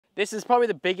This is probably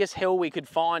the biggest hill we could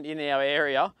find in our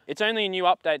area. It's only a new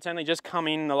update, it's only just come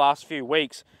in the last few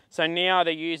weeks. So now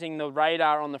they're using the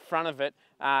radar on the front of it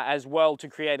as well to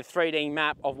create a 3D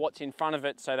map of what's in front of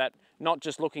it, so that not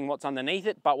just looking what's underneath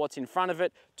it, but what's in front of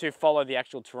it to follow the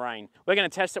actual terrain. We're going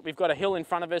to test it. We've got a hill in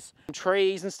front of us,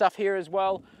 trees and stuff here as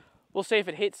well. We'll see if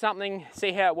it hits something,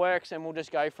 see how it works, and we'll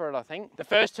just go for it, I think. The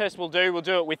first test we'll do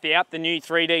it without the new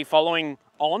 3D following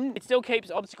on. It still keeps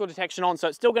obstacle detection on, so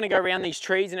it's still going to go around these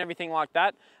trees and everything like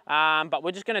that. But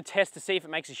we're just going to test to see if it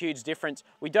makes a huge difference.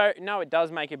 We don't know it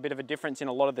does make a bit of a difference in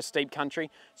a lot of the steep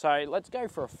country. So let's go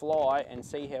for a fly and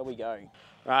see how we go.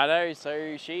 Righto,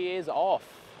 so she is off.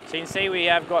 So you can see we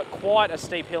have got quite a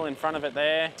steep hill in front of it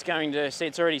there. It's going to see,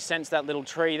 it's already sensed that little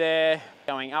tree there.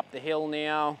 Going up the hill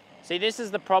now. See, this is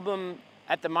the problem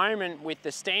at the moment with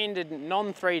the standard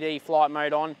non-3D flight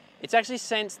mode on. It's actually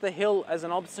sensed the hill as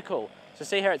an obstacle. So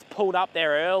see how it's pulled up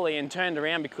there early and turned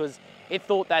around because it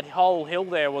thought that whole hill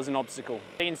there was an obstacle.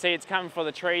 You can see it's coming for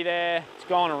the tree there. It's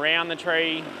gone around the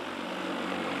tree.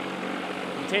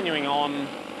 Continuing on.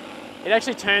 It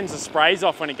actually turns the sprays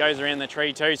off when it goes around the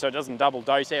tree too, so it doesn't double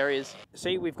dose areas.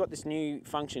 See, we've got this new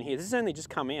function here. This has only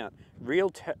just come out. Real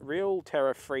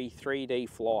terror-free 3D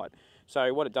flight.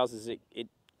 So what it does is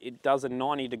it does a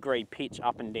 90-degree pitch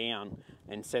up and down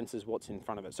and senses what's in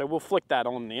front of it. So we'll flick that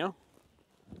on now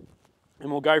and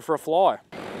we'll go for a fly.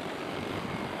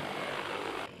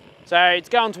 So it's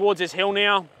going towards this hill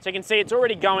now. So you can see it's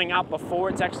already going up before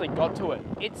it's actually got to it.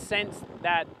 It sensed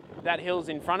that that hill's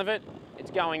in front of it.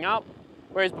 It's going up.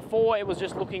 Whereas before it was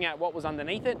just looking at what was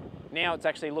underneath it. Now it's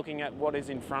actually looking at what is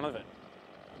in front of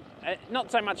it.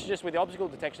 Not so much just with the obstacle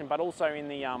detection, but also in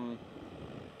the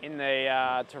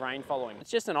terrain following.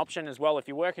 It's just an option as well. If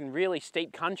you work in really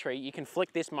steep country, you can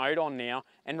flick this mode on now,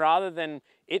 and rather than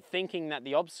it thinking that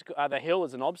the hill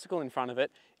is an obstacle in front of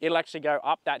it, it'll actually go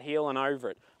up that hill and over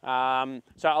it.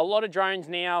 So a lot of drones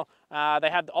now, they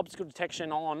have the obstacle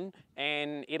detection on,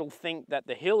 and it'll think that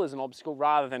the hill is an obstacle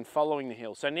rather than following the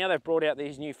hill. So now they've brought out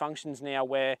these new functions now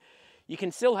where you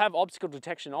can still have obstacle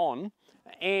detection on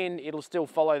and it'll still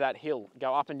follow that hill,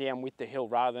 go up and down with the hill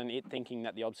rather than it thinking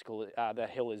that the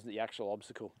hill is the actual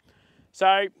obstacle.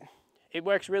 So it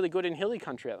works really good in hilly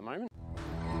country at the moment.